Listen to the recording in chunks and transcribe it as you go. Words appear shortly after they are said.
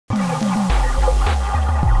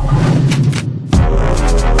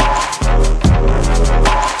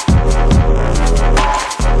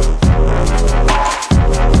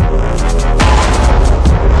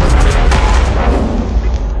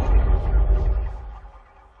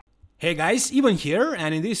Hey guys, Ivan here,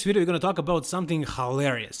 and in this video we're gonna talk about something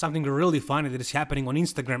hilarious, something really funny that is happening on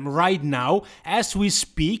Instagram right now. As we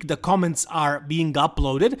speak, the comments are being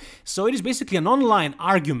uploaded, so it is basically an online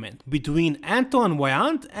argument between Antoine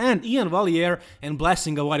Valliant and Iain Valliere and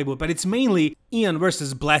Blessing Awodibu, but it's mainly Iain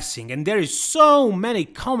versus Blessing, and there is so many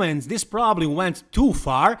comments. This probably went too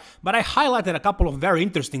far, but I highlighted a couple of very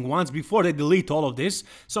interesting ones before they delete all of this,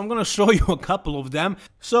 so I'm gonna show you a couple of them.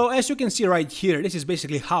 So as you can see right here, this is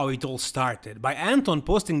basically how it all started, by Anton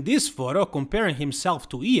posting this photo comparing himself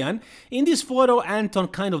to Iain. In this photo, Anton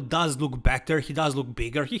kind of does look better, he does look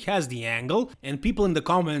bigger, he has the angle, and people in the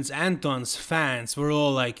comments, Anton's fans, were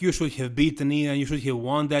all like, you should have beaten Iain, you should have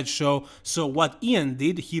won that show. So what Iain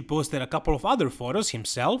did, he posted a couple of other photos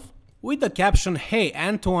himself with the caption, hey,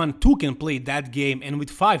 Antoine too can play that game and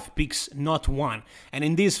with 5 picks, not 1. And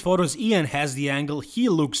in these photos Iain has the angle, he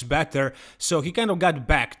looks better, so he kind of got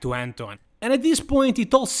back to Antoine. And at this point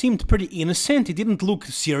it all seemed pretty innocent, it didn't look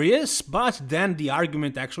serious, but then the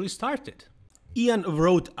argument actually started. Iain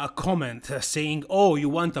wrote a comment saying, oh, you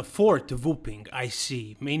want a 4th whooping, I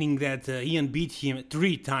see, meaning that Iain beat him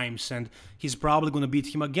 3 times and he's probably gonna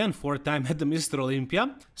beat him again 4th time at the Mr.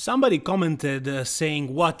 Olympia. Somebody commented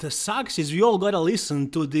saying, what sucks is we all gotta listen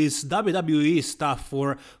to this WWE stuff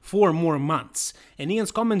for 4 more months. And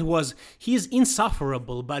Iain's comment was, he's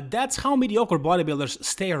insufferable, but that's how mediocre bodybuilders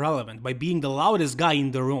stay relevant, by being the loudest guy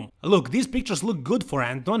in the room. Look, these pictures look good for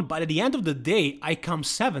Anton, but at the end of the day, I come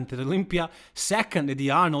 7th at Olympia, 2nd at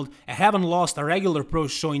the Arnold, I haven't lost a regular pro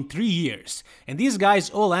show in 3 years. And these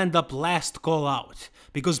guys all end up last call out.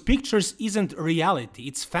 Because pictures isn't reality,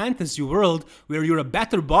 it's fantasy world where you're a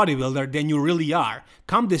better bodybuilder than you really are.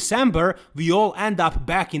 Come December, we all end up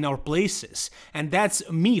back in our places. And that's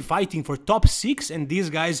me fighting for top 6 and these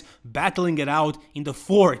guys battling it out in the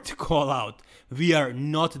 4th call out. We are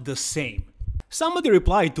not the same. Somebody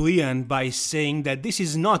replied to Iain by saying that this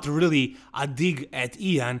is not really a dig at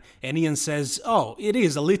Iain, and Iain says, oh, it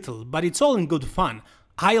is a little, but it's all in good fun.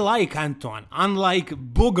 I like Antoine, unlike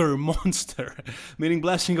Booger Monster, meaning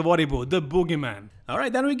Blessing Awodibu, the boogeyman.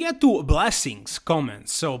 Alright, then we get to Blessing's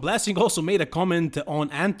comments. So Blessing also made a comment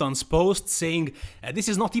on Anton's post saying, this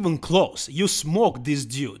is not even close, you smoked this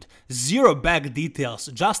dude. 0 back details,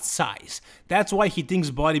 just size. That's why he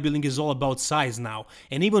thinks bodybuilding is all about size now.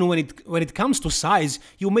 And even when it comes to size,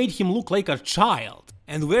 you made him look like a child.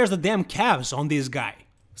 And where's the damn calves on this guy?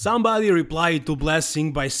 Somebody replied to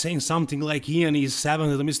Blessing by saying something like Iain is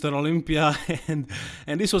 7th at the Mr. Olympia, and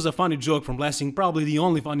this was a funny joke from Blessing, probably the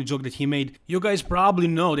only funny joke that he made. You guys probably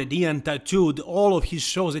know that Iain tattooed all of his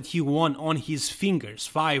shows that he won on his fingers.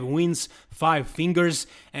 5 wins, 5 fingers,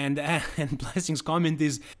 and Blessing's comment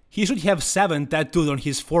is, he should have 7 tattooed on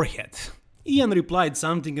his forehead. Iain replied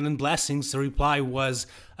something, and then Blessing's reply was,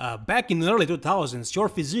 back in the early 2000s, your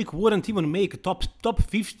physique wouldn't even make top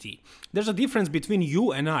 50. There's a difference between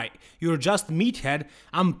you and I. You're just meathead,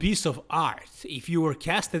 I'm piece of art. If you were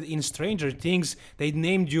casted in Stranger Things, they'd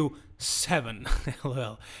named you 7.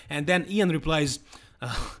 Well, and then Iain replies,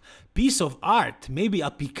 piece of art, maybe a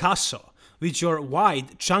Picasso, with your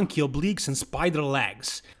wide, chunky obliques and spider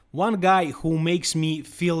legs. One guy who makes me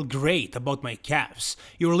feel great about my calves.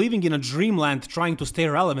 You're living in a dreamland trying to stay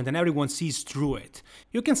relevant and everyone sees through it.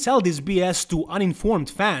 You can sell this BS to uninformed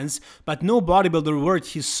fans, but no bodybuilder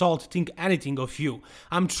worth his salt think anything of you.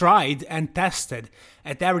 I'm tried and tested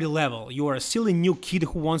at every level. You are a silly new kid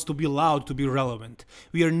who wants to be loud to be relevant.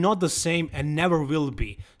 We are not the same and never will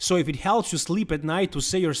be. So if it helps you sleep at night to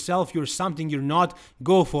say yourself you're something you're not,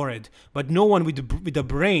 go for it. But no one with a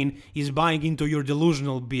brain is buying into your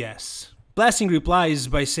delusional BS. Blessing replies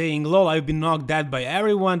by saying, lol, I've been knocked dead by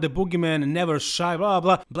everyone, the boogeyman never shy, blah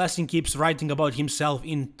blah. Blessing keeps writing about himself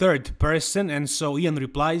in 3rd person, and so Iain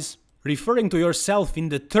replies, referring to yourself in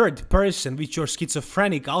the 3rd person with your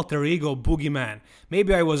schizophrenic alter ego boogeyman.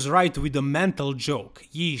 Maybe I was right with the mental joke.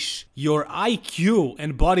 Yeesh. Your IQ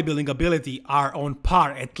and bodybuilding ability are on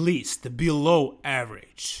par, at least below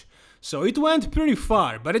average. So it went pretty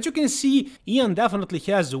far, but as you can see, Iain definitely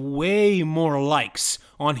has way more likes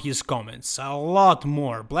on his comments, a lot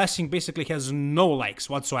more. Blessing basically has no likes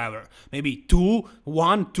whatsoever, maybe 2,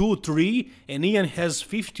 1, 2, 3, and Iain has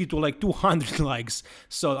 50 to like 200 likes,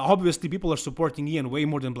 so obviously people are supporting Iain way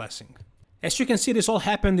more than Blessing. As you can see, this all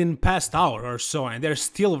happened in past hour or so, and they're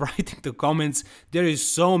still writing the comments. There is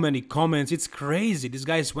so many comments, it's crazy. These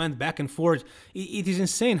guys went back and forth. It is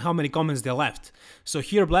insane how many comments they left. So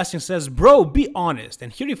here Blessing says, bro, be honest,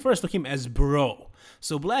 and he refers to him as bro.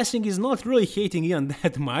 So Blessing is not really hating Iain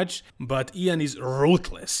that much, but Iain is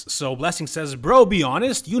ruthless. So Blessing says, bro, be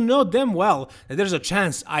honest, you know damn well that there's a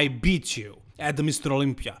chance I beat you. at the Mr.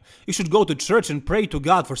 Olympia. You should go to church and pray to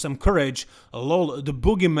God for some courage. Lol, the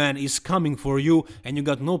boogeyman is coming for you and you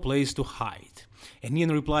got no place to hide. And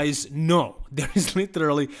Iain replies, no, there is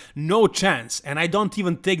literally no chance, and I don't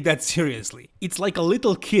even take that seriously. It's like a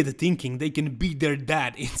little kid thinking they can beat their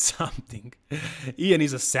dad in something. Iain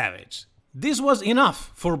is a savage. This was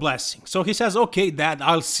enough for Blessing, so he says, okay dad,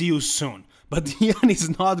 I'll see you soon. But Iain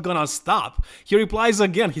is not gonna stop. He replies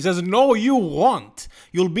again, he says, no you won't.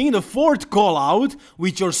 You'll be in the 4th call out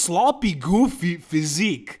with your sloppy, goofy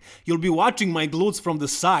physique. You'll be watching my glutes from the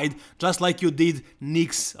side, just like you did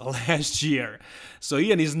Nick's last year. So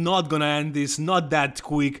Iain is not gonna end this, not that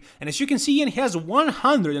quick. And as you can see, Iain has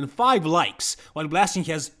 105 likes, while Blessing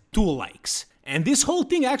has 2 likes. And this whole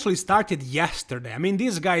thing actually started yesterday. I mean,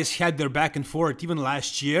 these guys had their back and forth even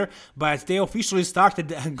last year, but they officially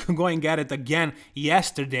started going at it again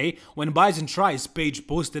yesterday when Bison Tries page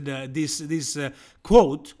posted this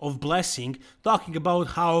quote of Blessing talking about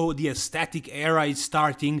how the aesthetic era is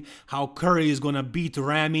starting, how Curry is gonna beat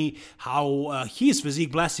Ramy, how his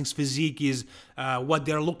physique, Blessing's physique is what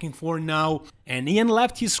they're looking for now. And Iain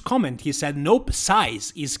left his comment. He said, nope,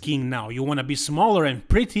 size is king now. You wanna be smaller and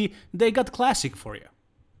pretty, they got classic for you.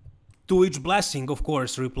 To which Blessing, of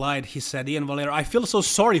course, replied, he said, Iain Valliere, I feel so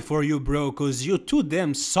sorry for you, bro, cause you're too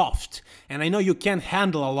damn soft. And I know you can't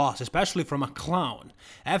handle a loss, especially from a clown.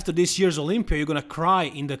 After this year's Olympia, you're gonna cry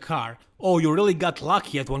in the car. Oh, you really got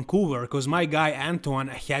lucky at Vancouver, cause my guy Antoine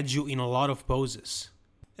had you in a lot of poses.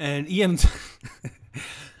 And Iain...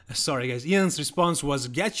 Sorry guys, Iain's response was,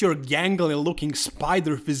 get your gangly looking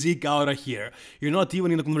spider physique out of here. You're not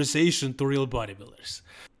even in a conversation to real bodybuilders.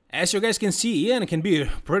 As you guys can see, Iain can be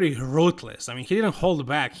pretty ruthless. I mean, he didn't hold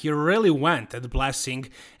back. He really went at Blessing,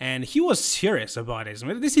 and he was serious about it. I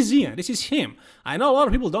mean, this is Iain. This is him. I know a lot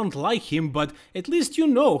of people don't like him, but at least you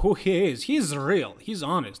know who he is. He's real. He's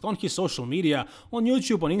honest. On his social media, on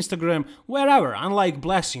YouTube, on Instagram, wherever. Unlike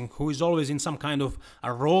Blessing, who is always in some kind of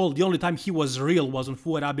a role. The only time he was real was on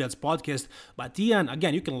Fouad Abiad's podcast. But Iain,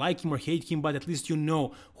 again, you can like him or hate him, but at least you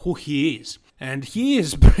know who he is. And he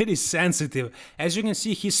is pretty sensitive. As you can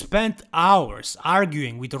see, he spent hours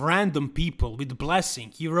arguing with random people, with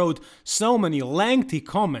Blessing. He wrote so many lengthy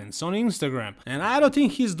comments on Instagram. And I don't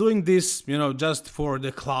think he's doing this, you know, just for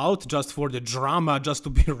the clout, just for the drama, just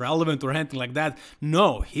to be relevant or anything like that.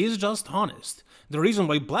 No, he's just honest. The reason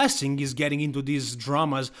why Blessing is getting into these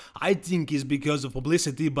dramas, I think, is because of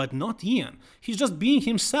publicity, but not Iain. He's just being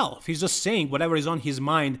himself. He's just saying whatever is on his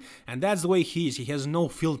mind, and that's the way he is. He has no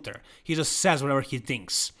filter. He just says whatever he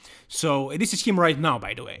thinks. So this is him right now,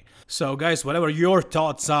 by the way. So guys, whatever your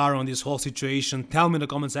thoughts are on this whole situation, tell me in the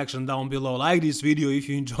comment section down below. Like this video if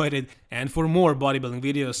you enjoyed it, and for more bodybuilding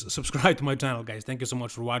videos, subscribe to my channel, guys. Thank you so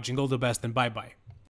much for watching. All the best and bye bye.